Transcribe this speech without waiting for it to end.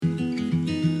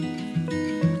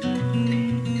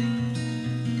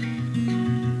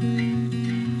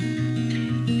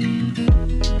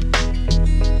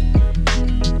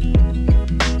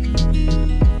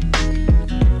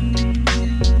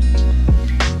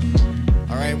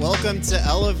Welcome to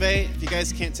Elevate. If you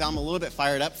guys can't tell, I'm a little bit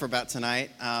fired up for about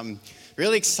tonight.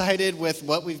 Really excited with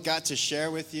what we've got to share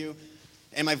with you.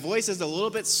 And my voice is a little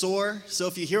bit sore, so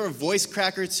if you hear a voice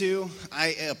crack or two, I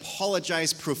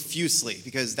apologize profusely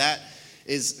because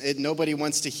nobody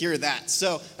wants to hear that.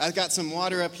 So I've got some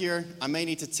water up here. I may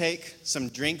need to take some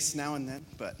drinks now and then,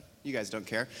 but you guys don't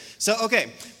care. So,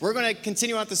 okay, we're going to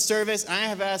continue on the service. I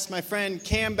have asked my friend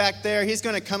Cam back there. He's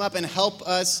going to come up and help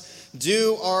us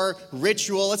do our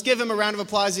ritual. Let's give him a round of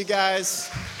applause, you guys.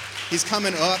 He's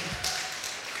coming up.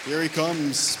 Here he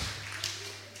comes.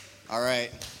 All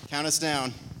right. Count us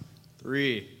down.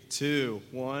 3, 2,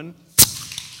 1.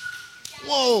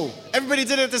 Whoa! Everybody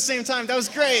did it at the same time. That was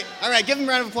great. All right, give him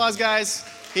a round of applause, guys.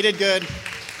 He did good.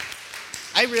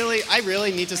 I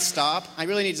really need to stop. I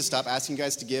really need to stop asking you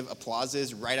guys to give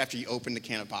applauses right after you open the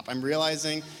can of pop. I'm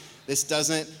realizing this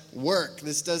doesn't work.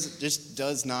 This just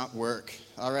does not work.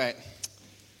 All right.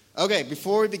 Okay,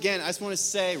 before we begin, I just want to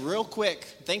say real quick,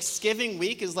 Thanksgiving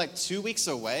week is like 2 weeks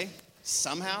away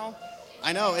somehow.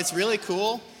 I know, it's really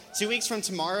cool. 2 weeks from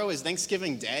tomorrow is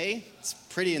Thanksgiving Day. It's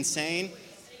pretty insane.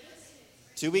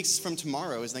 2 weeks from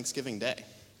tomorrow is Thanksgiving Day.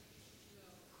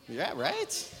 Yeah,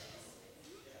 right?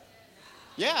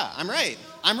 Yeah, I'm right.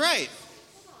 I'm right.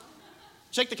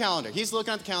 Check the calendar. He's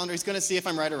looking at the calendar. He's going to see if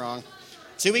I'm right or wrong.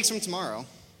 2 weeks from tomorrow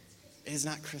is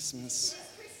not Christmas.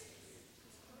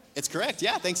 It's correct.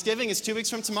 Yeah, Thanksgiving is 2 weeks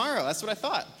from tomorrow. That's what I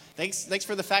thought. Thanks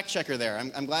for the fact checker there.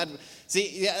 I'm glad.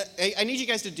 See, yeah, I need you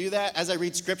guys to do that as I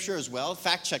read scripture as well.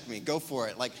 Fact check me. Go for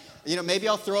it. Maybe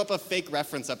I'll throw up a fake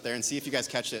reference up there and see if you guys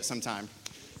catch it sometime.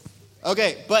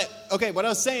 Okay, what I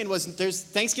was saying was there's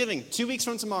Thanksgiving 2 weeks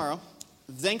from tomorrow.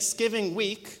 Thanksgiving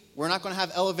week, we're not going to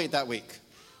have Elevate that week.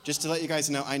 Just to let you guys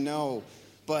know, I know,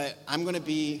 but I'm going to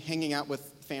be hanging out with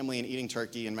family and eating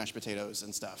turkey and mashed potatoes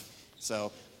and stuff.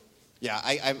 So, yeah,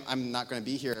 I'm not going to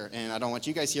be here, and I don't want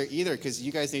you guys here either because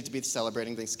you guys need to be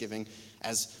celebrating Thanksgiving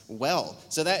as well.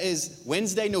 So that is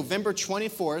Wednesday, November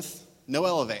 24th, no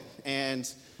Elevate. And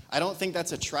I don't think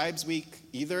that's a Tribes week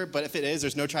either, but if it is,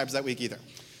 there's no Tribes that week either.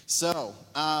 So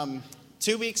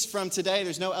 2 weeks from today,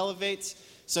 there's no Elevate.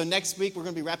 So next week, we're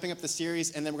going to be wrapping up the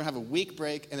series, and then we're going to have a week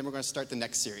break, and then we're going to start the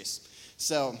next series.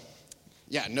 So,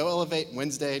 yeah, no Elevate,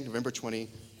 Wednesday, November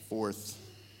 24th.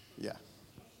 Yeah.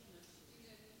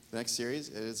 The next series,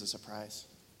 it is a surprise.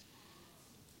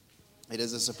 It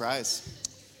is a surprise.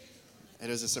 It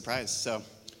is a surprise. So,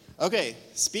 okay,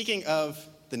 speaking of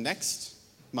the next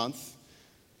month,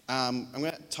 I'm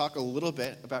going to talk a little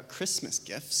bit about Christmas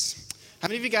gifts. How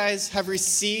many of you guys have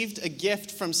received a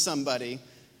gift from somebody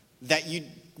that you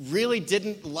really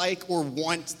didn't like or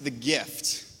want the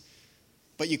gift,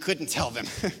 but you couldn't tell them?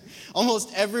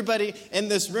 Almost everybody in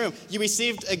this room, you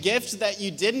received a gift that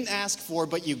you didn't ask for,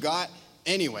 but you got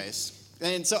anyways.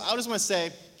 And so I just want to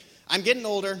say, I'm getting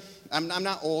older. I'm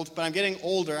not old, but I'm getting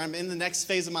older. I'm in the next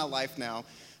phase of my life now.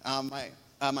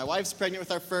 My wife's pregnant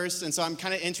with our first, and so I'm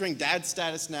kind of entering dad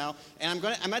status now. And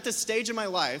I'm at this stage in my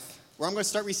life where I'm going to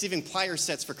start receiving plier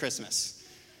sets for Christmas.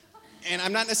 And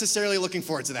I'm not necessarily looking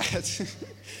forward to that.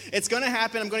 It's going to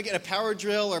happen. I'm going to get a power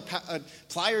drill or a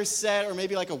pliers set or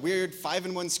maybe like a weird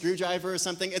 5-in-1 screwdriver or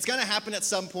something. It's going to happen at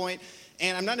some point,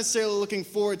 and I'm not necessarily looking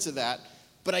forward to that.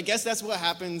 But I guess that's what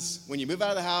happens when you move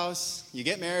out of the house, you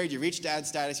get married, you reach dad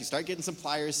status, you start getting some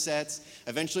pliers sets.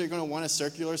 Eventually, you're going to want a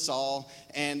circular saw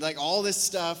and like all this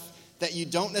stuff that you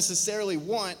don't necessarily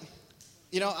want.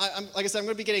 I'm like I said, I'm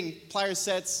going to be getting pliers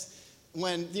sets.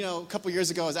 When, a couple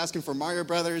years ago, I was asking for Mario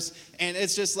Brothers, and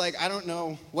it's just like, I don't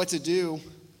know what to do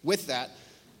with that.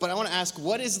 But I want to ask,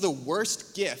 what is the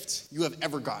worst gift you have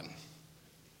ever gotten?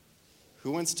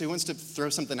 Who wants to throw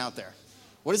something out there?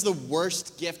 What is the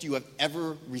worst gift you have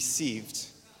ever received?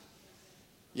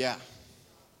 Yeah.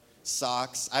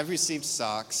 Socks. I've received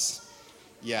socks.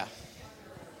 Yeah.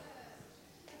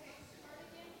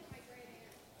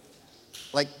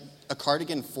 Like a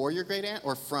cardigan for your great aunt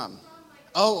or from?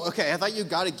 Oh, okay. I thought you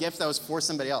got a gift that was for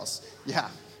somebody else. Yeah.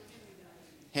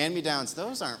 Hand-me-downs.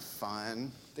 Those aren't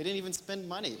fun. They didn't even spend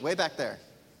money. Way back there.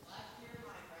 Last year,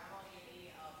 my grandma gave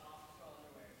me a Paw Patrol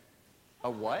underwear.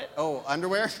 A what? Oh,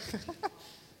 underwear?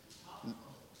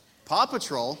 Paw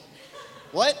Patrol?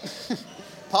 What?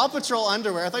 Paw Patrol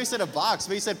underwear. I thought you said a box,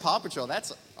 but you said Paw Patrol.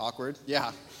 That's awkward.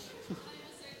 Yeah. When I was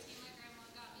 13, my grandma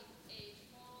got me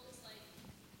a Trolls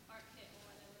art kit or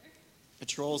whatever. A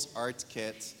Trolls art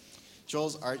kit.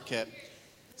 Trolls art kit.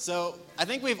 So I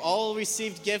think we've all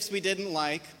received gifts we didn't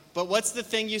like, but what's the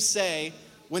thing you say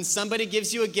when somebody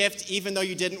gives you a gift even though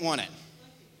you didn't want it?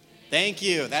 Thank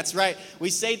you. That's right. We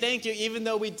say thank you even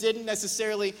though we didn't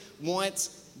necessarily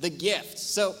want the gift.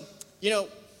 So,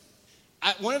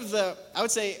 I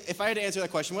would say, if I had to answer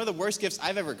that question, one of the worst gifts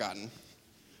I've ever gotten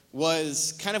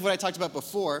was kind of what I talked about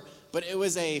before, but it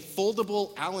was a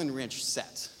foldable Allen wrench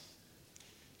set.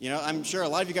 You know, I'm sure a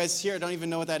lot of you guys here don't even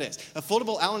know what that is. A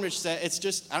foldable Allen wrench set, it's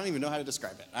just, I don't even know how to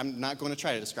describe it. I'm not going to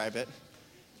try to describe it.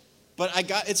 But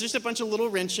it's just a bunch of little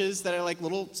wrenches that are like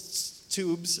little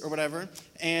tubes or whatever.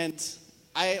 And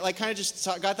I like kind of just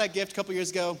got that gift a couple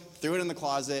years ago, threw it in the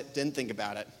closet, didn't think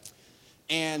about it.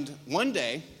 And one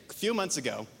day, a few months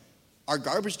ago, our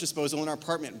garbage disposal in our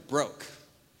apartment broke.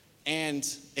 And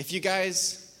if you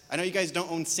guys, I know you guys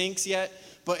don't own sinks yet,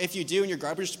 but if you do and your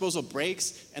garbage disposal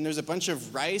breaks and there's a bunch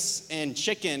of rice and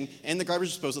chicken in the garbage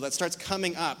disposal that starts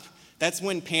coming up, that's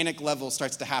when panic level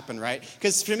starts to happen, right?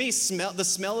 Because for me, the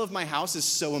smell of my house is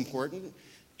so important.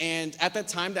 And at that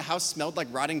time, the house smelled like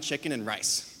rotting chicken and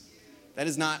rice. That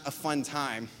is not a fun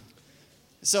time.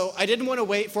 So I didn't want to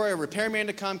wait for a repairman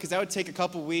to come because that would take a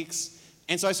couple weeks.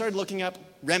 And so I started looking up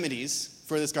remedies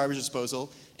for this garbage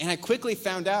disposal. And I quickly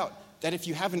found out that if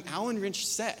you have an Allen wrench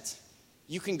set,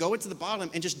 you can go into the bottom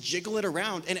and just jiggle it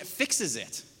around and it fixes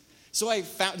it. So I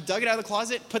dug it out of the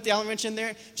closet, put the Allen wrench in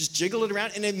there, just jiggled it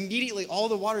around, and immediately all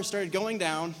the water started going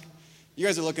down. You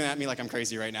guys are looking at me like I'm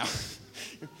crazy right now.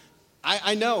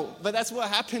 I know, but that's what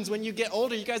happens when you get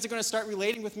older. You guys are going to start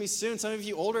relating with me soon. Some of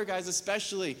you older guys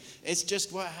especially. It's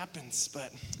just what happens.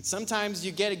 But sometimes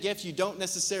you get a gift you don't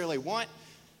necessarily want,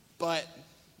 but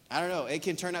I don't know, it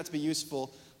can turn out to be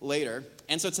useful later.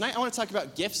 And so tonight I want to talk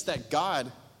about gifts that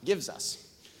God gives us.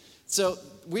 So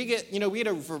we get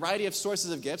a variety of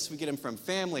sources of gifts. We get them from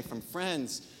family, from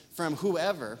friends, from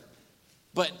whoever.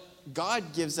 But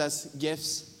God gives us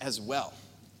gifts as well.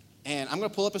 And I'm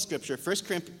going to pull up a scripture, 1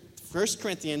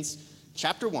 Corinthians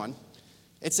chapter 1.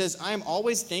 It says, I am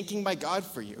always thanking my God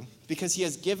for you because he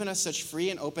has given us such free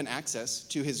and open access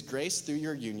to his grace through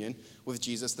your union with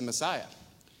Jesus the Messiah.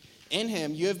 In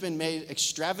him, you have been made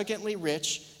extravagantly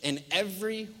rich in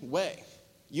every way.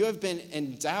 You have been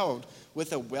endowed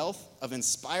with a wealth of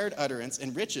inspired utterance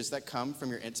and riches that come from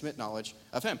your intimate knowledge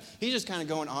of him. He's just kind of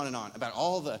going on and on about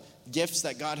all the gifts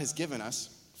that God has given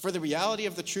us. For the reality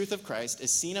of the truth of Christ is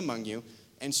seen among you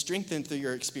and strengthened through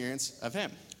your experience of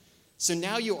him. So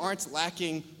now you aren't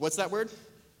lacking, what's that word?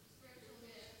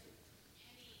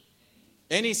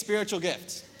 Any spiritual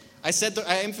gift. I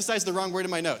emphasized the wrong word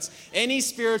in my notes. Any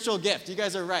spiritual gift. You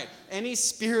guys are right. Any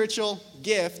spiritual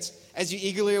gift as you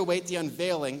eagerly await the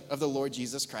unveiling of the Lord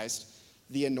Jesus Christ,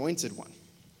 the Anointed One.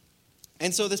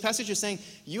 And so this passage is saying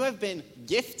you have been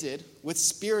gifted with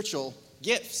spiritual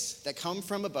gifts that come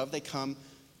from above. They come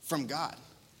from God.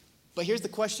 But here's the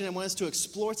question I want us to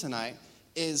explore tonight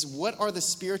is what are the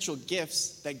spiritual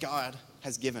gifts that God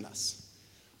has given us?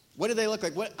 What do they look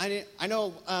like? I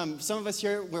know some of us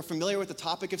here, we're familiar with the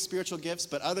topic of spiritual gifts,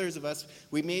 but others of us,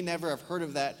 we may never have heard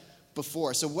of that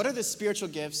before. So what are the spiritual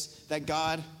gifts that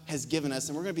God has given us?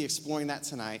 And we're going to be exploring that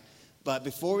tonight. But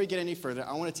before we get any further,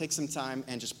 I want to take some time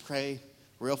and just pray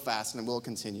real fast, and then we'll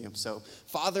continue. So,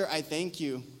 Father, I thank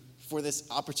you for this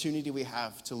opportunity we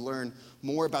have to learn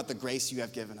more about the grace you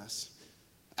have given us.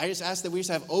 I just ask that we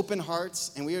just have open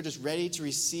hearts, and we are just ready to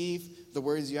receive the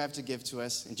words you have to give to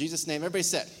us. In Jesus' name, everybody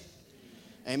said,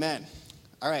 Amen.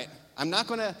 All right. I'm not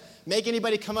going to make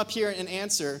anybody come up here and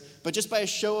answer, but just by a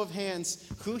show of hands,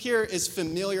 who here is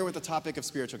familiar with the topic of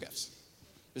spiritual gifts?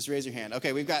 Just raise your hand.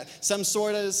 Okay, we've got some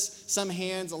sortas, some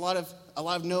hands, a lot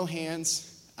of no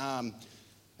hands.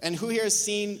 And who here has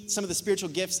seen some of the spiritual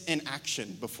gifts in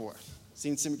action before?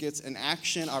 Seen some gifts in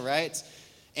action, all right.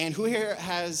 And who here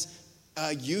has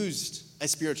used a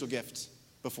spiritual gift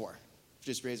before?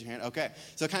 Just raise your hand. Okay,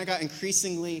 so it kind of got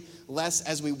increasingly less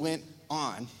as we went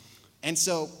on. And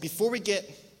so before we get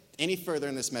any further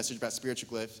in this message about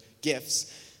spiritual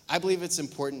gifts, I believe it's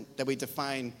important that we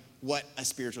define what a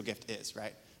spiritual gift is,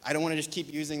 right? I don't want to just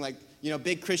keep using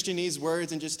big Christianese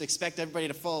words and just expect everybody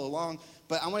to follow along,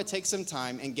 but I want to take some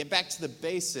time and get back to the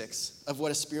basics of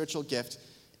what a spiritual gift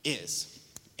is.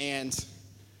 And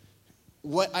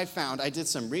what I found, I did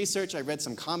some research, I read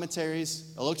some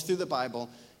commentaries, I looked through the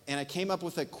Bible, and I came up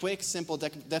with a quick, simple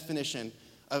definition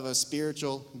of a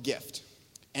spiritual gift.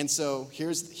 And so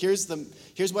here's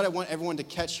what I want everyone to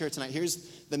catch here tonight. Here's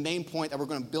the main point that we're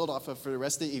going to build off of for the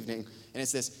rest of the evening. And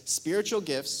it's this: spiritual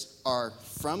gifts are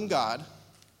from God,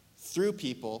 through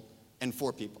people, and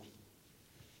for people.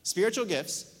 Spiritual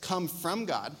gifts come from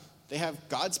God. They have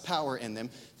God's power in them.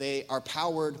 They are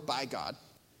powered by God.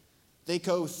 They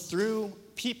go through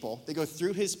people. They go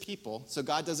through his people. So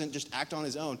God doesn't just act on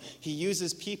his own. He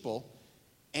uses people.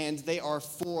 And they are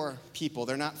for people.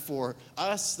 They're not for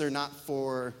us. They're not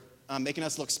for making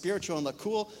us look spiritual and look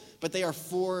cool, but they are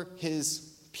for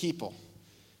his people.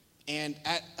 And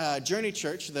at Journey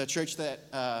Church, the church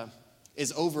that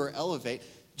is over Elevate,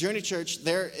 Journey Church,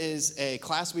 there is a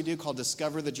class we do called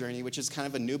Discover the Journey, which is kind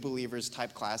of a new believers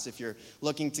type class if you're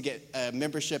looking to get a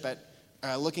membership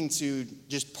looking to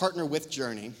just partner with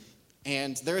Journey.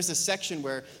 And there is a section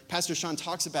where Pastor Sean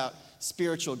talks about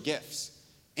spiritual gifts.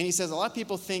 And he says a lot of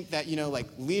people think that, like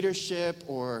leadership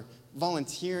or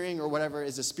volunteering or whatever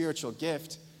is a spiritual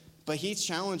gift. But he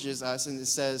challenges us and it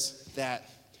says that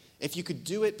if you could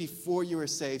do it before you were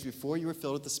saved, before you were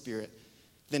filled with the Spirit,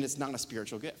 then it's not a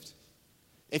spiritual gift.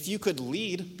 If you could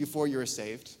lead before you were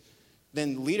saved,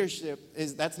 then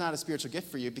that's not a spiritual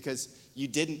gift for you because you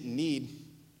didn't need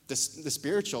the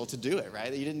spiritual to do it,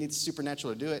 right? You didn't need the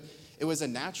supernatural to do it. It was a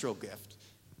natural gift.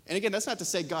 And again, that's not to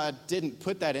say God didn't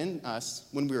put that in us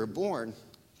when we were born,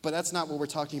 but that's not what we're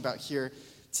talking about here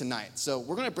tonight. So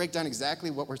we're going to break down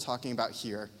exactly what we're talking about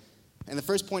here. And the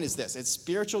first point is this. It's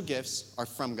spiritual gifts are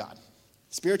from God.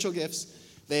 Spiritual gifts,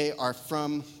 they are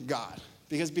from God.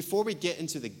 Because before we get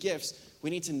into the gifts, we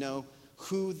need to know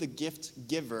who the gift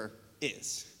giver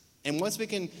is. And once we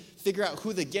can figure out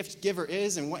who the gift giver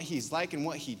is and what he's like and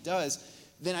what he does,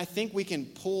 then I think we can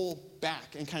pull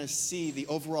back and kind of see the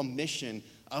overall mission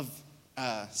of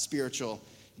spiritual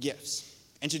gifts.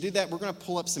 And to do that, we're going to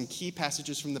pull up some key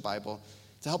passages from the Bible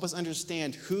to help us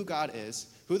understand who God is,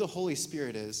 who the Holy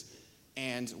Spirit is,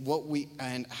 and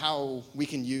how we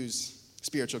can use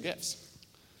spiritual gifts.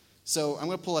 So I'm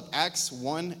going to pull up Acts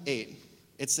 1:8.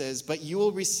 It says, "But you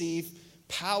will receive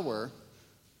power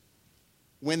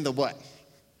when the what?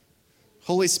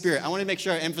 Holy Spirit." I want to make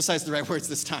sure I emphasize the right words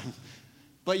this time.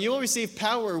 "But you will receive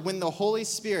power when the Holy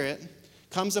Spirit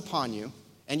comes upon you,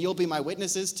 and you'll be my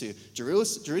witnesses to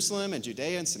Jerusalem and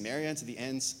Judea and Samaria and to the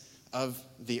ends of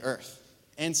the earth."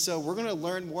 And so we're going to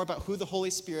learn more about who the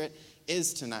Holy Spirit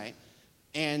is tonight.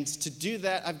 And to do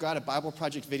that, I've got a Bible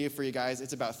Project video for you guys.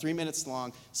 It's about 3 minutes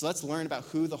long. So let's learn about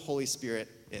who the Holy Spirit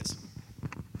is.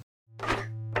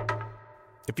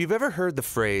 If you've ever heard the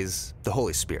phrase, the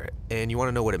Holy Spirit, and you want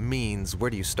to know what it means, where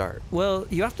do you start? Well,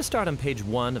 you have to start on page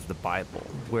 1 of the Bible,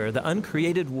 where the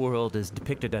uncreated world is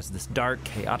depicted as this dark,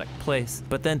 chaotic place.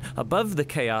 But then above the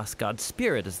chaos, God's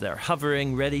Spirit is there,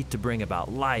 hovering, ready to bring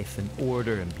about life and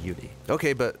order and beauty.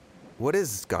 Okay, but what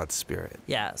is God's Spirit?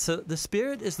 Yeah, so the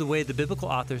Spirit is the way the biblical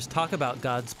authors talk about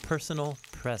God's personal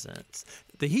presence.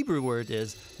 The Hebrew word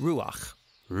is ruach.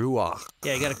 Ruach.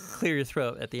 Yeah, you got to clear your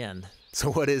throat at the end. So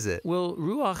what is it? Well,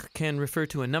 ruach can refer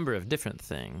to a number of different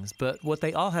things, but what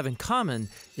they all have in common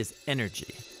is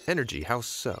energy. Energy, how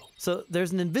so? So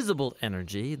there's an invisible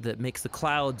energy that makes the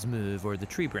clouds move or the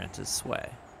tree branches sway.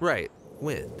 Right,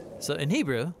 wind. So in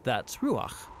Hebrew, that's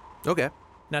ruach. Okay.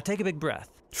 Now take a big breath.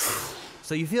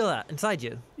 So you feel that inside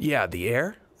you. Yeah, the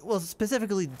air? Well,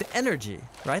 specifically the energy,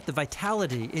 right? The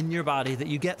vitality in your body that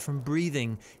you get from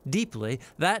breathing deeply,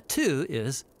 that too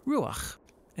is ruach.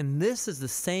 And this is the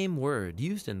same word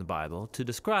used in the Bible to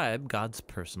describe God's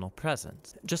personal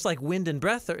presence. Just like wind and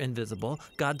breath are invisible,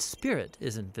 God's Spirit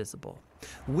is invisible.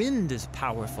 Wind is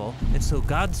powerful, and so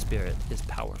God's Spirit is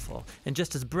powerful. And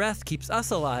just as breath keeps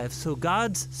us alive, so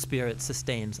God's Spirit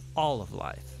sustains all of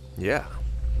life. Yeah,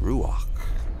 ruach.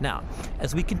 Now,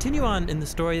 as we continue on in the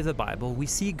story of the Bible, we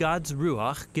see God's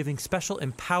Ruach giving special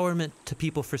empowerment to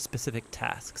people for specific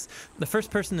tasks. The first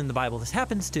person in the Bible this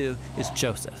happens to is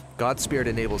Joseph. God's Spirit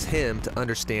enables him to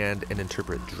understand and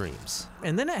interpret dreams.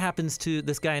 And then it happens to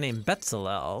this guy named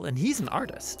Bezalel, and he's an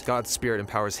artist. God's Spirit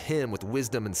empowers him with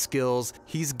wisdom and skills.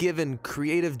 He's given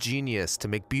creative genius to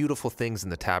make beautiful things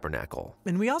in the tabernacle.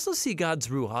 And we also see God's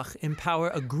Ruach empower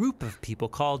a group of people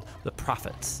called the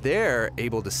prophets. They're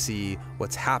able to see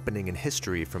what's happening in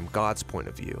history from God's point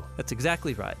of view. That's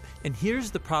exactly right. And here's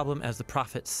the problem as the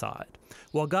prophets saw it.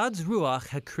 While God's Ruach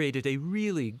had created a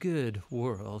really good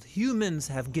world, humans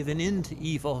have given in to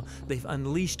evil. They've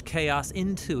unleashed chaos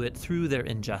into it through their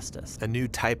injustice. A new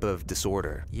type of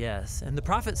disorder. Yes, and the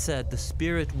prophet said the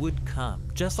Spirit would come,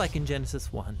 just like in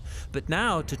Genesis 1, but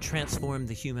now to transform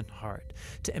the human heart,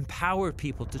 to empower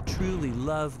people to truly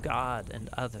love God and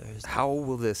others. How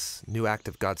will this new act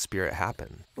of God's Spirit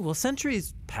happen? Well,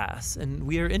 centuries pass, and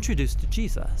we are introduced to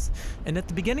Jesus. And at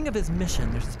the beginning of his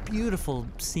mission, there's this beautiful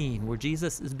scene where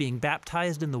Jesus is being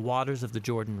baptized in the waters of the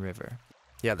Jordan River.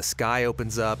 Yeah, the sky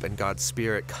opens up and God's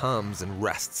Spirit comes and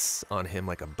rests on him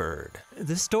like a bird.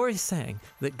 This story is saying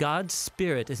that God's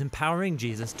Spirit is empowering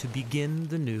Jesus to begin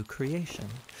the new creation.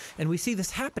 And we see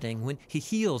this happening when he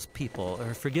heals people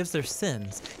or forgives their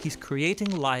sins. He's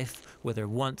creating life where there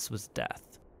once was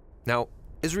death. Now,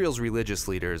 Israel's religious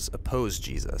leaders oppose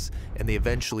Jesus, and they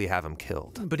eventually have him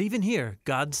killed. But even here,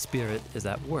 God's Spirit is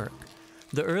at work.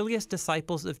 The earliest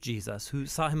disciples of Jesus, who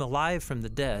saw him alive from the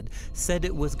dead, said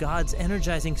it was God's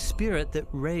energizing spirit that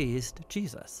raised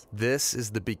Jesus. This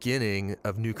is the beginning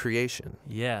of new creation.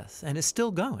 Yes, and it's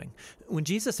still going. When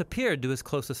Jesus appeared to his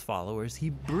closest followers, he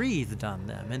breathed on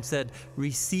them and said,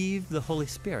 "Receive the Holy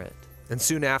Spirit," And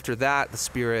soon after that, the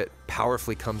Spirit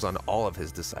powerfully comes on all of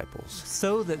his disciples.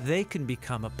 so that they can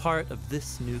become a part of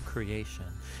this new creation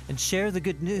and share the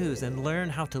good news and learn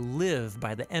how to live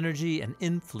by the energy and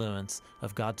influence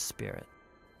of God's Spirit.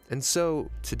 And so,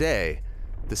 today,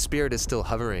 the Spirit is still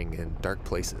hovering in dark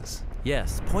places.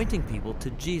 Yes, pointing people to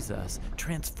Jesus,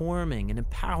 transforming and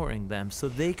empowering them so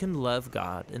they can love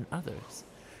God and others.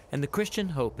 And the Christian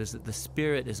hope is that the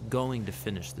Spirit is going to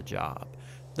finish the job.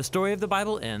 The story of the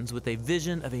Bible ends with a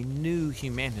vision of a new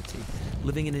humanity,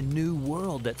 living in a new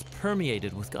world that's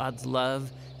permeated with God's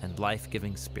love and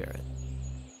life-giving Spirit.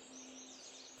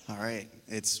 All right,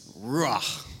 it's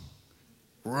ruach.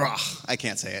 Ruach. I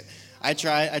can't say it. I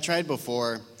tried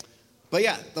before. But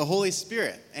yeah, the Holy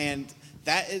Spirit. And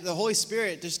the Holy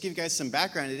Spirit, just to give you guys some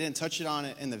background, I didn't touch on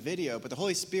it in the video, but the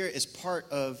Holy Spirit is part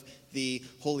of the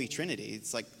Holy Trinity.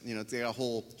 It's like, they got a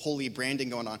whole holy branding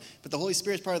going on. But the Holy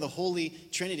Spirit is part of the Holy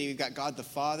Trinity. We've got God the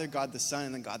Father, God the Son,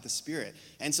 and then God the Spirit.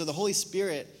 And so the Holy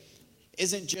Spirit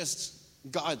isn't just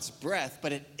God's breath,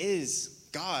 but it is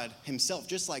God himself,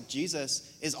 just like Jesus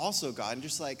is also God, and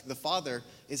just like the Father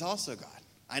is also God.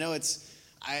 I know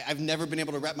I've never been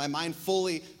able to wrap my mind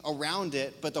fully around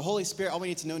it, but the Holy Spirit, all we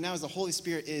need to know now is the Holy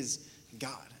Spirit is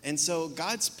God. And so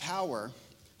God's power,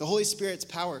 the Holy Spirit's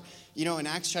power, in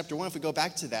Acts chapter 1, if we go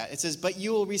back to that, it says, "But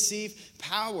you will receive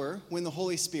power when the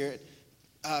Holy Spirit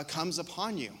comes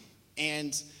upon you."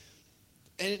 And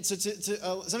so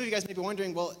some of you guys may be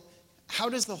wondering, well, how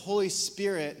does the Holy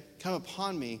Spirit come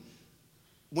upon me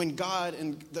when God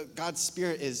and God's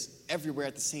Spirit is everywhere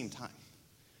at the same time?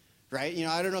 Right?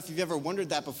 I don't know if you've ever wondered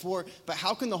that before, but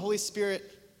how can the Holy Spirit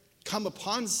come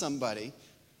upon somebody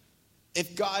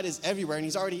if God is everywhere and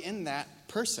he's already in that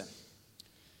person?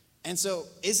 And so,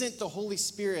 isn't the Holy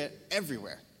Spirit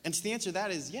everywhere? And the answer to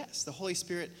that is yes, the Holy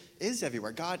Spirit is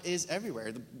everywhere. God is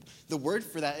everywhere. The word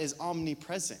for that is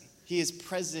omnipresent. He is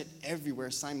present everywhere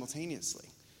simultaneously.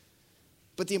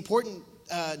 But the important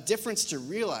difference to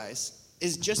realize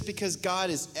is just because God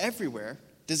is everywhere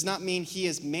does not mean he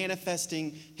is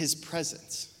manifesting his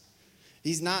presence.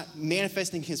 He's not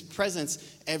manifesting his presence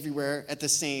everywhere at the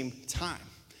same time.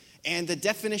 And the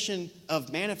definition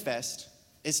of manifest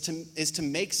is to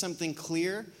make something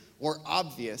clear or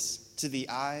obvious to the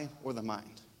eye or the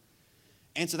mind.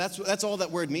 And so that's all that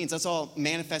word means. That's all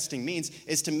manifesting means,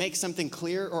 is to make something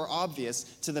clear or obvious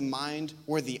to the mind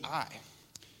or the eye.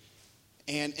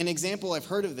 And an example I've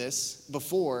heard of this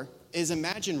before is,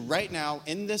 imagine right now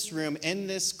in this room, in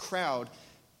this crowd,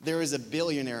 there is a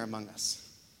billionaire among us.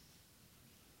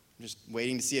 I'm just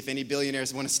waiting to see if any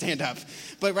billionaires want to stand up.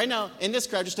 But right now, in this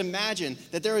crowd, just imagine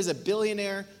that there is a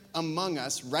billionaire among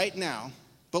us right now,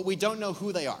 but we don't know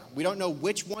who they are. We don't know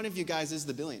which one of you guys is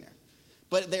the billionaire.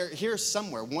 But they're here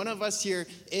somewhere. One of us here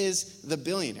is the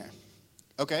billionaire.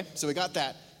 Okay, so we got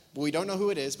that. But we don't know who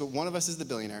it is, but one of us is the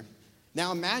billionaire.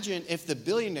 Now imagine if the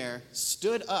billionaire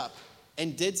stood up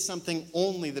and did something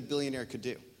only the billionaire could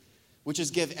do, which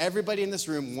is give everybody in this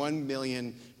room $1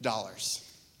 million. I'm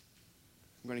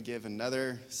going to give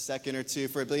another second or two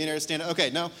for a billionaire to stand up. Okay,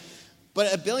 no.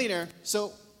 But a billionaire,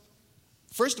 so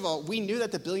first of all, we knew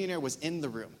that the billionaire was in the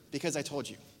room because I told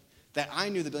you that I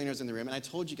knew the billionaire was in the room, and I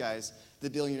told you guys the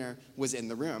billionaire was in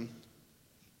the room.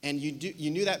 And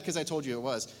you knew that because I told you it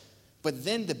was. But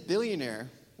then the billionaire,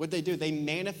 what they do, they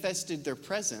manifested their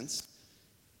presence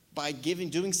by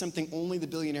doing something only the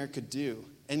billionaire could do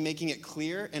and making it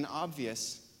clear and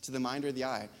obvious to the mind or the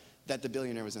eye that the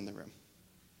billionaire was in the room.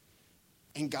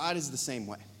 And God is the same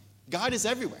way. God is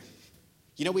everywhere.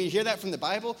 We hear that from the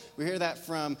Bible. We hear that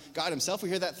from God himself. We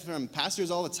hear that from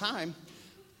pastors all the time.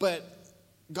 But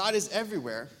God is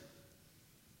everywhere.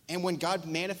 And when God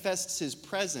manifests his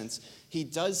presence, he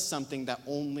does something that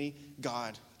only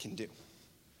God can do.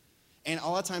 And a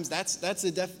lot of times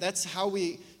that's how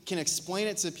we can explain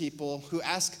it to people who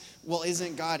ask, well,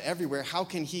 isn't God everywhere? How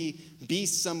can he be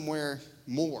somewhere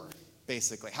more,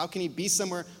 basically? How can he be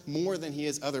somewhere more than he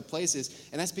is other places?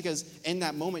 And that's because in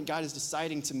that moment, God is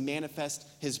deciding to manifest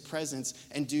his presence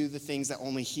and do the things that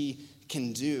only he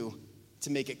can do to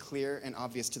make it clear and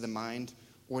obvious to the mind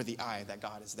or the eye that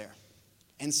God is there.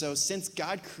 And so since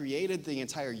God created the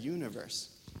entire universe,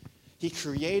 he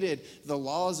created the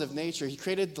laws of nature. He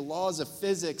created the laws of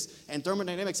physics and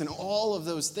thermodynamics and all of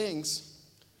those things.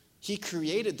 He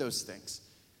created those things.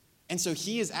 And so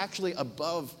he is actually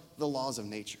above the laws of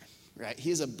nature, right?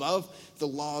 He is above the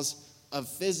laws of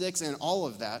physics and all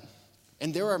of that.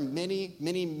 And there are many,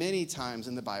 many, many times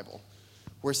in the Bible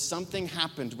where something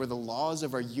happened where the laws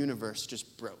of our universe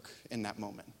just broke in that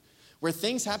moment. Where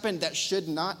things happened that should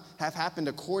not have happened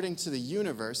according to the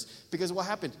universe, because what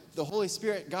happened? The Holy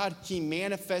Spirit, God, he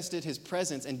manifested his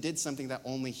presence and did something that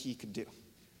only he could do.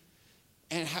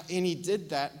 And he did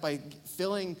that by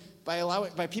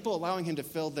people allowing him to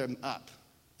fill them up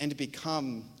and to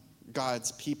become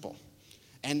God's people.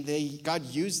 And God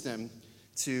used them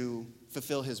to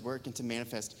fulfill his work and to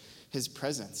manifest his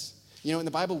presence. You know, in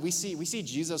the Bible, we see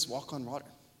Jesus walk on water.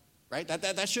 Right?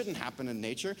 That shouldn't happen in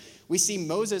nature. We see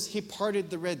Moses, he parted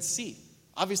the Red Sea.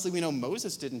 Obviously, we know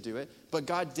Moses didn't do it, but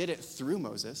God did it through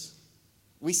Moses.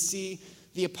 We see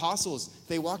the apostles,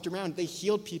 they walked around, they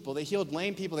healed people, they healed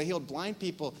lame people, they healed blind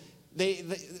people. The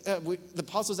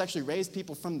apostles actually raised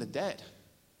people from the dead.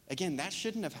 Again, that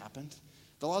shouldn't have happened.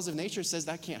 The laws of nature says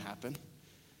that can't happen.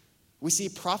 We see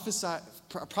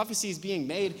prophecies being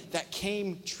made that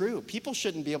came true. People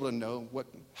shouldn't be able to know what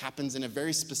happens in a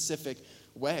very specific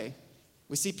way.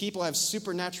 We see people have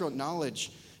supernatural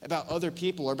knowledge about other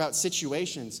people or about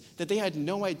situations that they had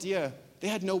no idea, they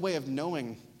had no way of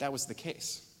knowing that was the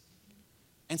case.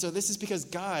 And so this is because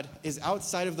God is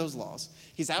outside of those laws.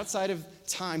 He's outside of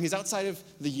time. He's outside of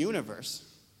the universe.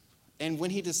 And when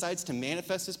he decides to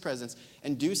manifest his presence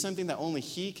and do something that only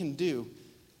he can do,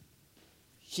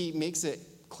 he makes it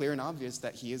clear and obvious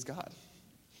that he is God.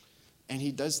 And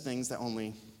he does things that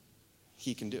only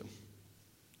he can do.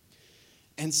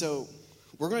 And so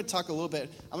we're going to talk a little bit.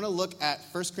 I'm going to look at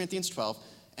 1 Corinthians 12.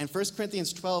 And 1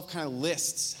 Corinthians 12 kind of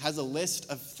has a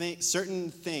list of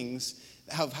certain things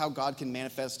of how God can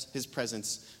manifest his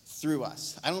presence through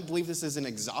us. I don't believe this is an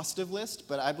exhaustive list,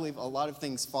 but I believe a lot of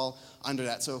things fall under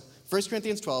that. So 1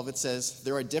 Corinthians 12, it says,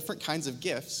 there are different kinds of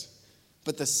gifts,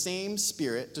 but the same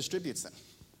Spirit distributes them.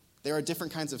 There are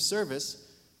different kinds of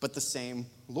service, but the same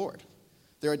Lord.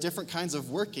 There are different kinds of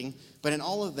working, but in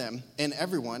all of them, in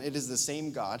everyone, it is the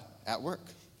same God at work.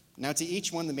 Now to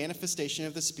each one, the manifestation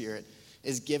of the Spirit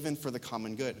is given for the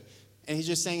common good. And he's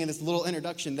just saying in this little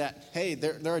introduction that, hey,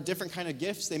 there are different kind of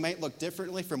gifts. They might look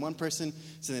differently from one person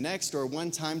to the next or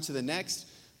one time to the next,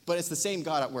 but it's the same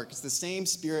God at work. It's the same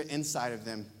Spirit inside of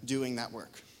them doing that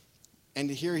work.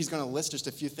 And here he's going to list just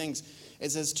a few things.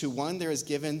 It says, to one there is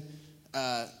given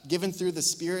through the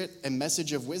Spirit a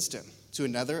message of wisdom, to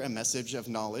another a message of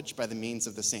knowledge by the means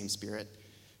of the same Spirit,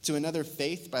 to another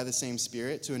faith by the same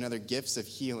Spirit, to another gifts of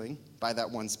healing by that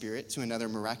one Spirit, to another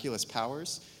miraculous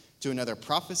powers, to another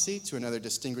prophecy, to another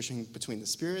distinguishing between the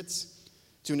spirits,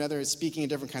 to another speaking in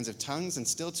different kinds of tongues, and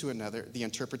still to another the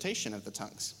interpretation of the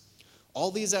tongues. All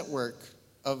these are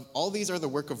the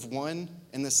work of one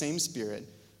and the same Spirit,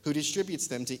 who distributes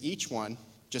them to each one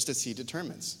just as he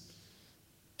determines.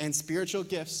 And spiritual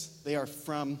gifts, they are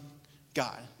from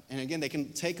God. And again, they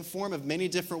can take a form of many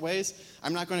different ways. I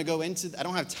don't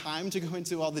have time to go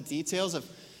into all the details of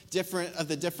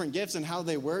the different gifts and how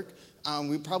they work.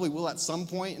 We probably will at some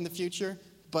point in the future,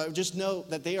 but just know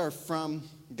that they are from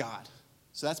God.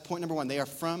 So that's point number one. They are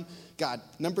from God.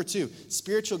 Number two,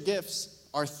 spiritual gifts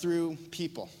are through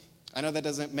people. I know that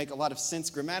doesn't make a lot of sense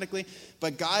grammatically,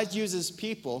 but God uses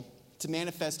people to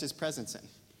manifest his presence in.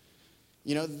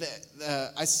 You know,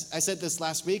 I said this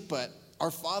last week, but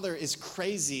our Father is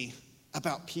crazy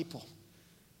about people.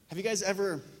 Do you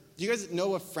guys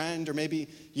know a friend, or maybe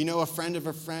you know a friend of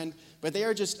a friend, but they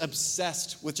are just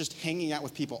obsessed with just hanging out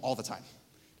with people all the time?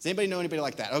 Does anybody know anybody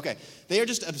like that? Okay. They are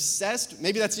just obsessed.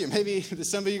 Maybe that's you. Maybe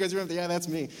some of you guys remember, yeah, that's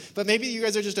me. But maybe you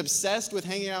guys are just obsessed with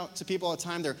hanging out to people all the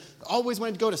time. They're always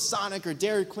wanting to go to Sonic or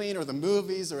Dairy Queen or the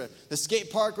movies or the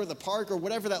skate park or the park or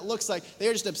whatever that looks like. They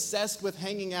are just obsessed with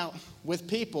hanging out with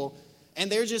people.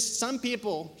 And they're just, some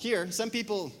people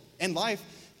in life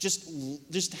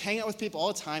just hang out with people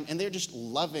all the time, and they're just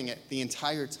loving it the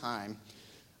entire time.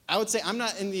 I would say I'm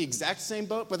not in the exact same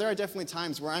boat, but there are definitely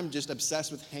times where I'm just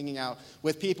obsessed with hanging out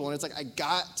with people. And it's like, I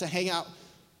got to hang out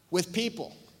with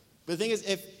people. But the thing is,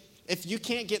 if you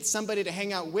can't get somebody to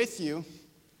hang out with you,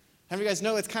 how many of you guys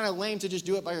know it's kind of lame to just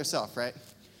do it by yourself, right?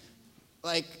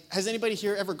 Like, has anybody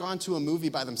here ever gone to a movie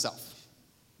by themselves?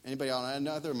 Anybody? I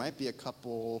know there might be a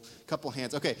couple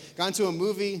hands. Okay, gone to a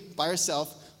movie by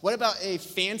yourself. What about a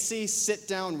fancy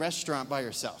sit-down restaurant by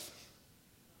yourself?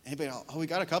 Anybody? Oh, we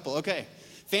got a couple. Okay.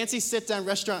 Fancy sit-down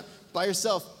restaurant by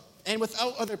yourself. And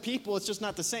without other people, it's just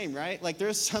not the same, right? Like,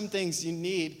 there's some things you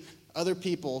need other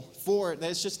people for that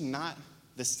it's just not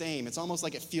the same. It's almost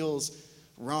like it feels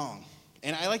wrong.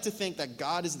 And I like to think that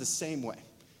God is the same way.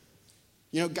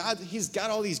 You know, God, he's got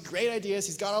all these great ideas.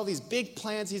 He's got all these big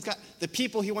plans. He's got the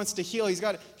people he wants to heal.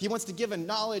 He wants to give a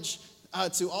knowledge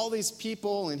to all these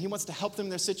people, and he wants to help them in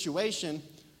their situation.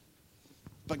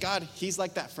 But God, he's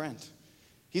like that friend.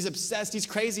 He's obsessed. He's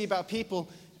crazy about people.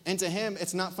 And to him,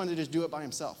 it's not fun to just do it by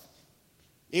himself,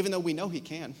 even though we know he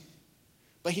can.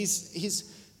 But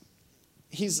he's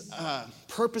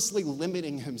purposely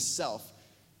limiting himself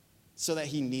so that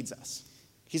he needs us.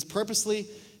 He's purposely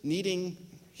limiting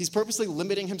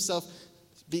himself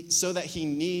so that he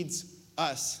needs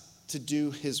us to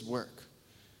do his work.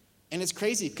 And it's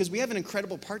crazy because we have an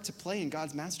incredible part to play in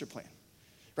God's master plan,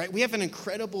 right? We have an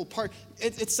incredible part.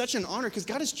 It's such an honor because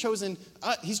God has chosen,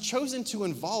 he's chosen to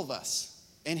involve us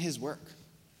in his work.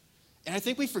 And I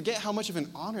think we forget how much of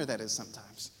an honor that is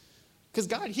sometimes. Because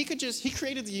God, he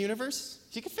created the universe.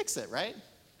 He could fix it, right?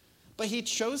 But he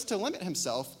chose to limit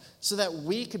himself so that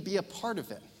we could be a part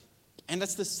of it. And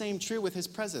that's the same true with his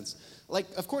presence. Like,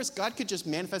 of course, God could just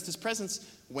manifest his presence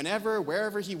whenever,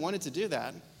 wherever he wanted to do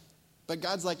that. But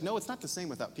God's like, no, it's not the same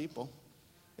without people.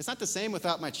 It's not the same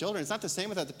without my children. It's not the same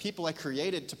without the people I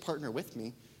created to partner with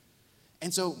me.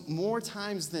 And so more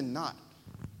times than not,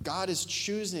 God is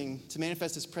choosing to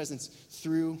manifest his presence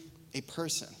through a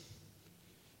person.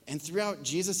 And throughout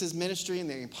Jesus' ministry and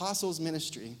the apostles'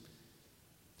 ministry,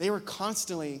 they were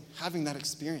constantly having that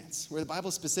experience where the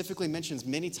Bible specifically mentions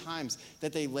many times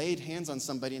that they laid hands on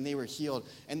somebody and they were healed.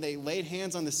 And they laid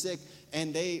hands on the sick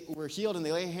and they were healed. And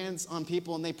they laid hands on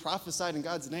people and they prophesied in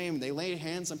God's name. They laid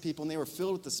hands on people and they were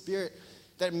filled with the Spirit.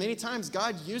 That many times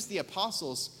God used the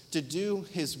apostles to do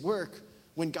his work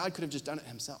when God could have just done it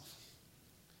himself.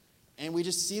 And we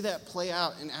just see that play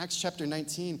out in Acts chapter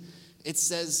 19. It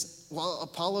says, while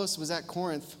Apollos was at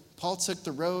Corinth, Paul took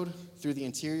the road through the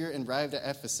interior and arrived at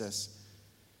Ephesus.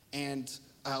 And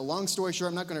long story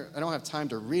short, I don't have time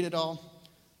to read it all.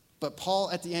 But Paul,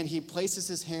 at the end, he places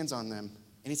his hands on them.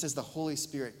 And he says the Holy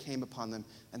Spirit came upon them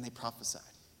and they prophesied.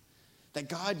 That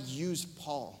God used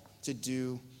Paul to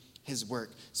do his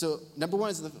work. So number one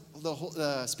is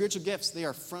the spiritual gifts. They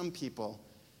are from people.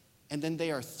 And then they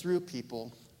are through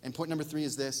people. And point number 3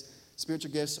 is this.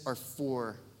 Spiritual gifts are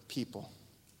for people.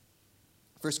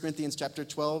 1 Corinthians chapter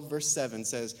 12, verse 7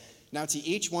 says, now to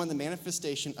each one the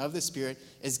manifestation of the Spirit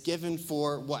is given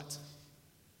for what?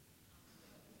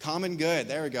 Common good.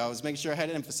 There we go. I was making sure I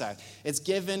had it emphasized. It's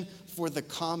given for the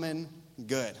common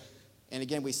good. And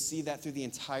again, we see that through the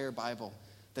entire Bible,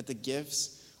 that the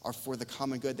gifts are for the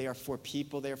common good. They are for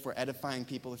people. They are for edifying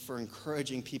people, for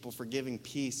encouraging people, for giving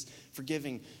peace, for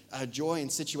giving joy in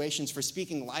situations, for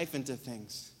speaking life into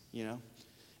things, you know.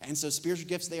 And so spiritual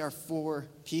gifts, they are for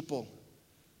people.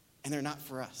 And they're not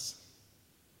for us.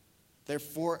 They're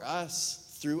for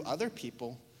us through other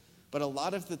people. But a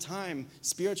lot of the time,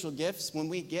 spiritual gifts, when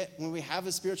we have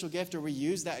a spiritual gift or we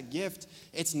use that gift,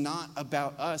 it's not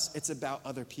about us, it's about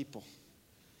other people.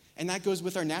 And that goes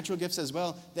with our natural gifts as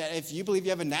well, that if you believe you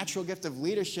have a natural gift of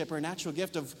leadership or a natural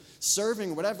gift of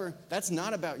serving or whatever, that's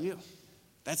not about you.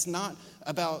 That's not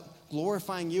about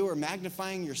glorifying you or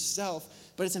magnifying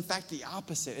yourself, but it's in fact the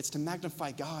opposite. It's to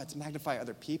magnify God, to magnify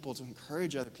other people, to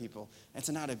encourage other people, and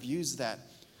to not abuse that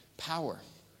power.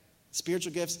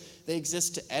 Spiritual gifts, they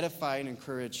exist to edify and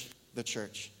encourage the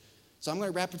church. So I'm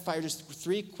going to rapid fire just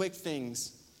 3 quick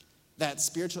things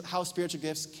how spiritual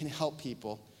gifts can help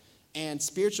people. And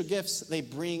spiritual gifts, they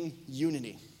bring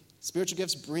unity. Spiritual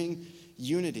gifts bring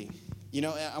unity. You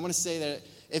know, I want to say that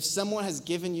if someone has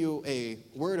given you a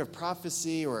word of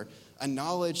prophecy or a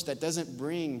knowledge that doesn't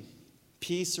bring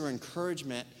peace or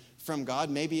encouragement from God,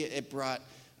 maybe it brought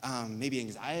maybe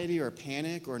anxiety or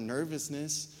panic or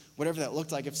nervousness, whatever that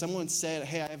looked like. If someone said,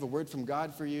 hey, I have a word from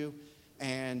God for you,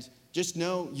 and just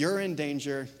know you're in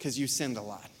danger because you sinned a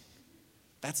lot.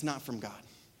 That's not from God.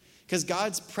 Because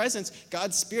God's presence,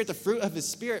 God's Spirit, the fruit of his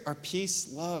Spirit are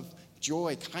peace, love,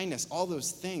 joy, kindness, all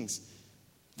those things.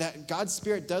 That God's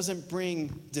Spirit doesn't bring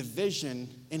division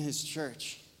in his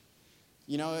church.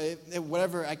 You know,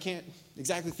 whatever, I can't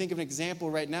exactly think of an example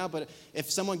right now, but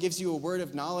if someone gives you a word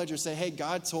of knowledge or say, hey,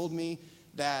 God told me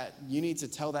that you need to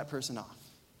tell that person off.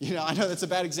 You know, I know that's a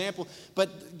bad example,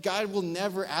 but God will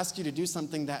never ask you to do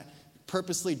something that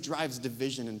purposely drives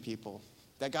division in people.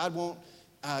 That God won't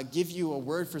give you a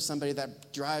word for somebody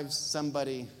that drives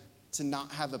somebody to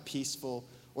not have a peaceful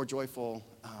or joyful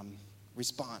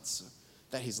response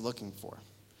that he's looking for.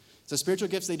 So spiritual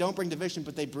gifts, they don't bring division,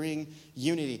 but they bring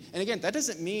unity. And again, that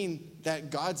doesn't mean that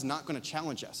God's not going to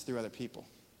challenge us through other people.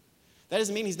 That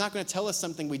doesn't mean he's not going to tell us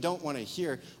something we don't want to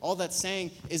hear. All that's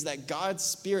saying is that God's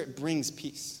Spirit brings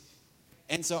peace.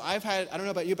 And so I don't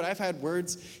know about you, but I've had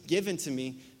words given to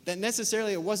me that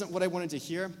necessarily it wasn't what I wanted to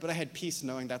hear, but I had peace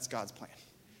knowing that's God's plan.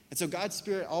 And so God's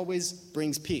Spirit always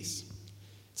brings peace.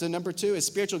 So number 2 is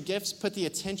spiritual gifts put the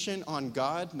attention on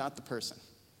God, not the person.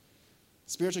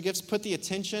 Spiritual gifts put the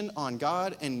attention on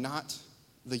God and not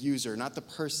the user, not the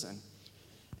person.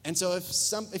 And so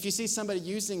if you see somebody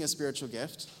using a spiritual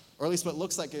gift, or at least what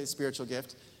looks like a spiritual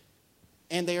gift,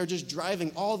 and they are just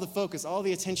driving all the focus, all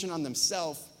the attention on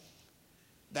themselves,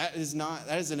 that is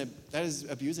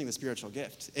abusing the spiritual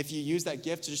gift. If you use that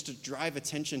gift just to drive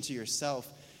attention to yourself,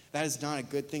 that is not a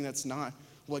good thing. That's not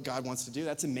what God wants to do.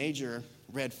 That's a major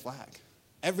red flag.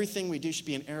 Everything we do should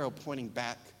be an arrow pointing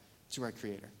back to our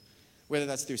Creator. Whether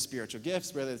that's through spiritual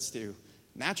gifts, whether it's through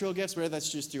natural gifts, whether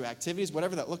that's just through activities,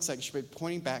 whatever that looks like, it should be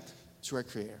pointing back to our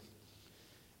Creator.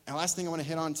 And the last thing I want to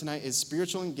hit on tonight is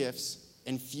spiritual gifts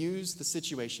infuse the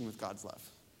situation with God's love.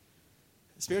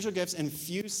 Spiritual gifts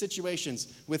infuse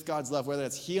situations with God's love, whether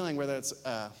it's healing, whether it's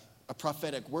a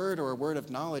prophetic word or a word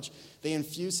of knowledge. They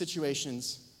infuse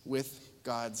situations with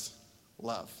God's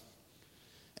love.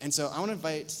 And so I want to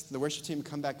invite the worship team to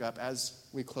come back up as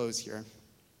we close here.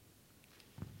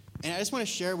 And I just want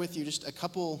to share with you just a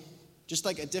couple, just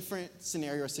like a different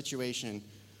scenario or situation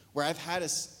where I've had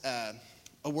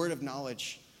a word of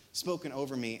knowledge spoken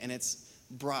over me, and it's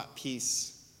brought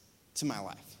peace to my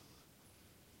life.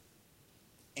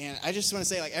 And I just want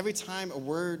to say, like, every time a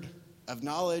word of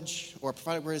knowledge or a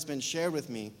prophetic word has been shared with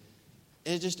me,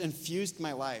 it just infused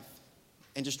my life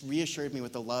and just reassured me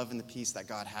with the love and the peace that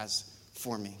God has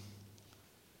for me.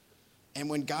 And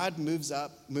when God moves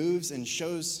and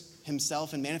shows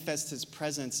himself and manifests his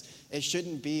presence, it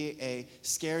shouldn't be a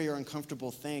scary or uncomfortable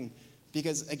thing,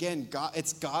 because again,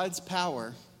 it's God's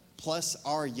power plus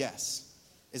our yes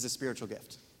is a spiritual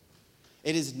gift.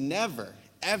 It is never,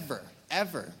 ever,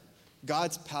 ever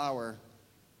God's power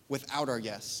without our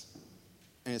yes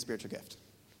and a spiritual gift.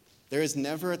 There is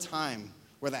never a time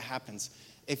where that happens.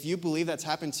 If you believe that's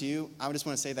happened to you, I just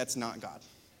want to say that's not God.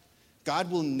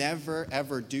 God will never,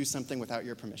 ever do something without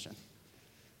your permission.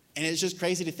 And it's just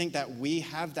crazy to think that we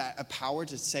have a power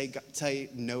to say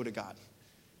no to God.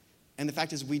 And the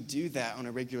fact is, we do that on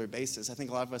a regular basis. I think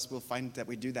a lot of us will find that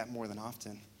we do that more than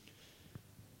often.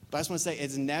 But I just want to say,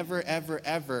 it's never, ever,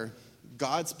 ever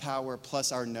God's power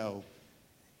plus our no.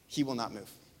 He will not move.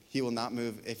 He will not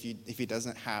move if he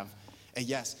doesn't have a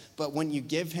yes. But when you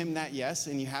give him that yes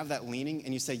and you have that leaning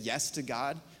and you say yes to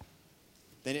God,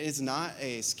 then it is not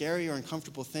a scary or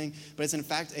uncomfortable thing, but it's in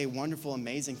fact a wonderful,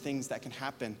 amazing things that can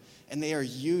happen. And they are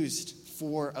used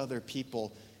for other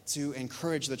people to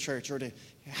encourage the church, or to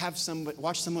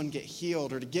watch someone get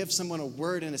healed, or to give someone a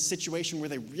word in a situation where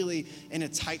they're really in a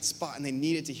tight spot and they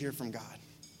needed to hear from God.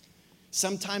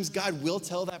 Sometimes God will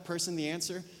tell that person the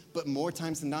answer, but more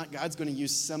times than not, God's going to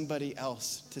use somebody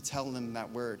else to tell them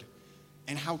that word.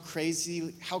 And how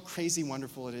crazy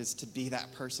wonderful it is to be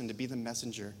that person, to be the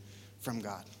messenger from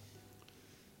God.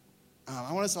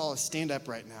 I want us all to stand up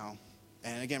right now.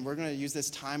 And again, we're going to use this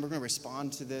time. We're going to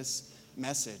respond to this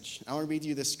message. I want to read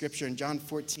you this scripture in John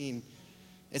 14.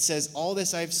 It says, "All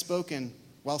this I've spoken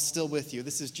while still with you."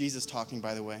 This is Jesus talking,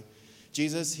 by the way.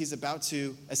 Jesus, he's about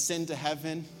to ascend to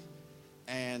heaven,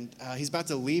 and he's about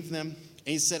to leave them. And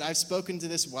he said, "I've spoken to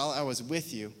this while I was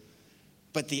with you.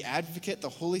 But the advocate, the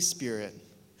Holy Spirit,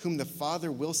 whom the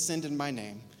Father will send in my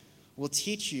name, will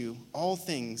teach you all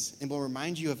things and will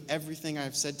remind you of everything I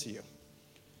have said to you.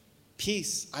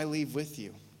 Peace I leave with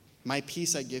you. My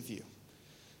peace I give you.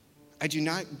 I do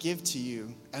not give to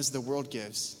you as the world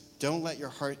gives. Don't let your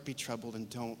heart be troubled and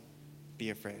don't be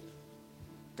afraid."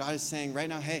 God is saying right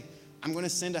now, hey, I'm going to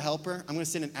send a helper. I'm going to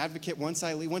send an advocate once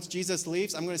I leave. Once Jesus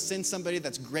leaves, I'm going to send somebody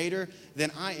that's greater than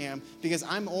I am, because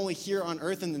I'm only here on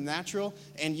earth in the natural,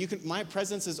 and my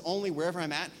presence is only wherever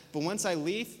I'm at. But once I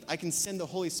leave, I can send the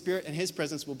Holy Spirit, and his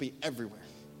presence will be everywhere.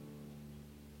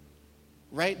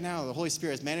 Right now, the Holy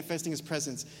Spirit is manifesting his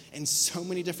presence in so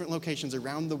many different locations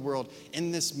around the world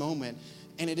in this moment,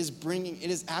 and it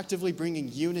is actively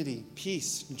bringing unity,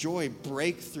 peace, joy,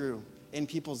 breakthrough in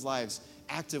people's lives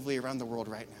actively around the world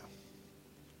right now,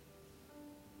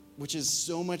 which is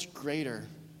so much greater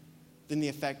than the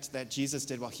effect that Jesus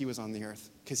did while he was on the earth,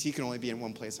 because he could only be in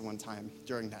one place at one time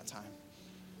during that time.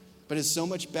 But it's so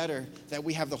much better that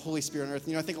we have the Holy Spirit on earth.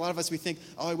 I think a lot of us, we think,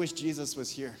 oh, I wish Jesus was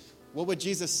here. What would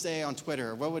Jesus say on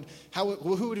Twitter?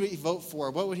 Who would we vote for?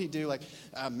 What would he do? Like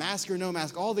mask or no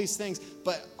mask, all these things.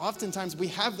 But oftentimes we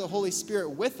have the Holy Spirit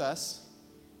with us.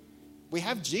 We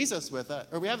have Jesus with us,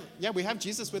 we have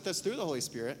Jesus with us through the Holy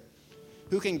Spirit,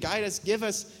 who can guide us, give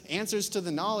us answers to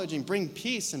the knowledge, and bring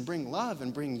peace and bring love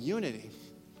and bring unity.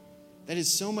 That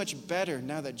is so much better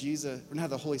now that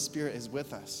the Holy Spirit is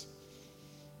with us.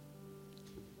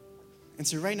 And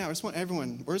so right now, I just want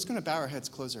everyone, we're just going to bow our heads,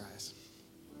 close our eyes.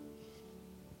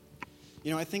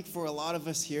 I think for a lot of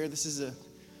us here, this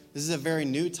is a very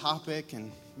new topic,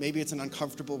 and maybe it's an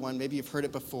uncomfortable one. Maybe you've heard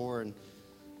it before, and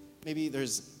maybe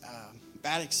there's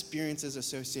bad experiences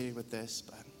associated with this,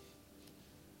 but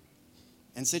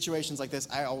in situations like this,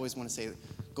 I always want to say,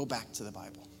 go back to the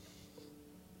Bible.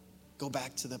 Go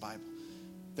back to the Bible.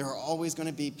 There are always going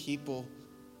to be people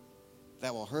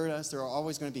that will hurt us. There are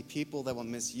always going to be people that will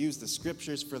misuse the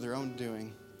scriptures for their own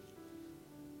doing.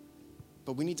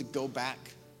 But we need to go back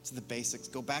to the basics,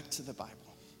 go back to the Bible.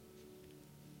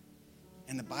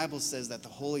 And the Bible says that the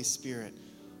Holy Spirit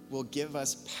will give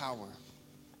us power.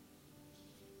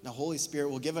 The Holy Spirit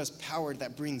will give us power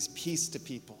that brings peace to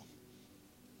people.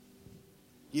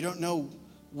 You don't know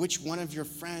which one of your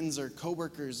friends or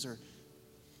coworkers or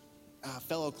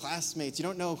fellow classmates, you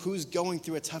don't know who's going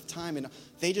through a tough time, and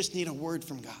they just need a word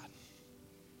from God.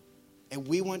 And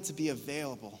we want to be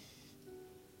available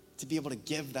to be able to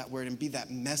give that word and be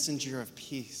that messenger of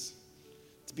peace,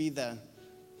 to be the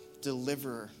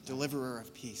deliverer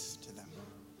of peace to them.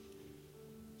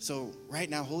 So right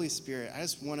now, Holy Spirit, I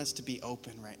just want us to be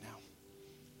open right now.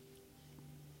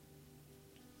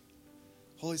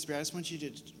 Holy Spirit, I just want you to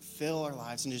fill our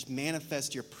lives and just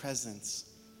manifest your presence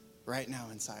right now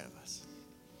inside of us.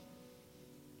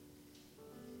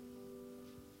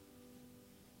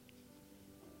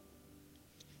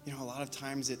 You know, a lot of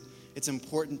times it's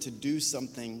important to do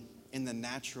something in the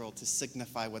natural to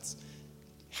signify what's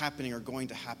happening or going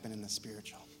to happen in the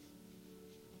spiritual.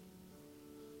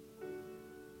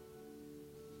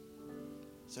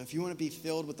 So if you want to be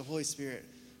filled with the Holy Spirit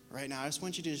right now, I just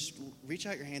want you to just reach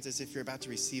out your hands as if you're about to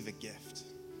receive a gift.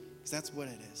 Because that's what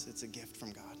it is. It's a gift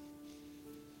from God.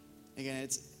 Again,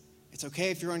 it's okay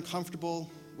if you're uncomfortable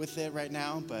with it right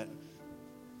now, but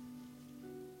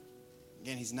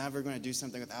again, he's never going to do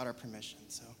something without our permission.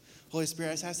 So, Holy Spirit,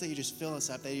 I just ask that you just fill us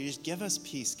up, that you just give us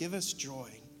peace, give us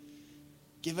joy,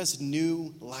 give us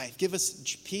new life, give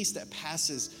us peace that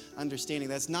passes understanding.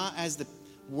 That's not as the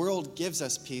world gives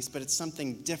us peace, but it's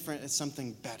something different, it's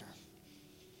something better.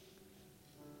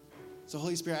 So,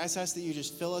 Holy Spirit, I just ask that you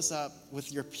just fill us up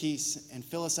with your peace and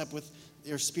fill us up with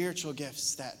your spiritual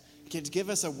gifts that can give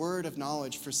us a word of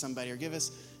knowledge for somebody or give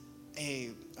us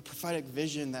a prophetic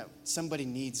vision that somebody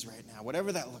needs right now.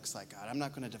 Whatever that looks like, God, I'm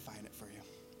not going to define it for you.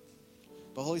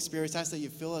 But Holy Spirit, I ask that you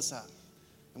fill us up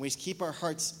and we just keep our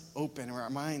hearts open or our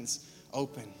minds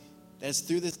open. That it's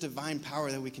through this divine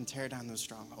power that we can tear down those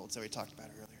strongholds that we talked about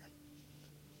earlier.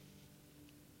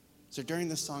 So during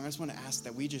this song, I just want to ask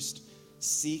that we just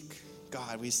seek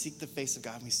God. We seek the face of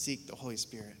God. And we seek the Holy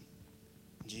Spirit.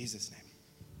 In Jesus' name.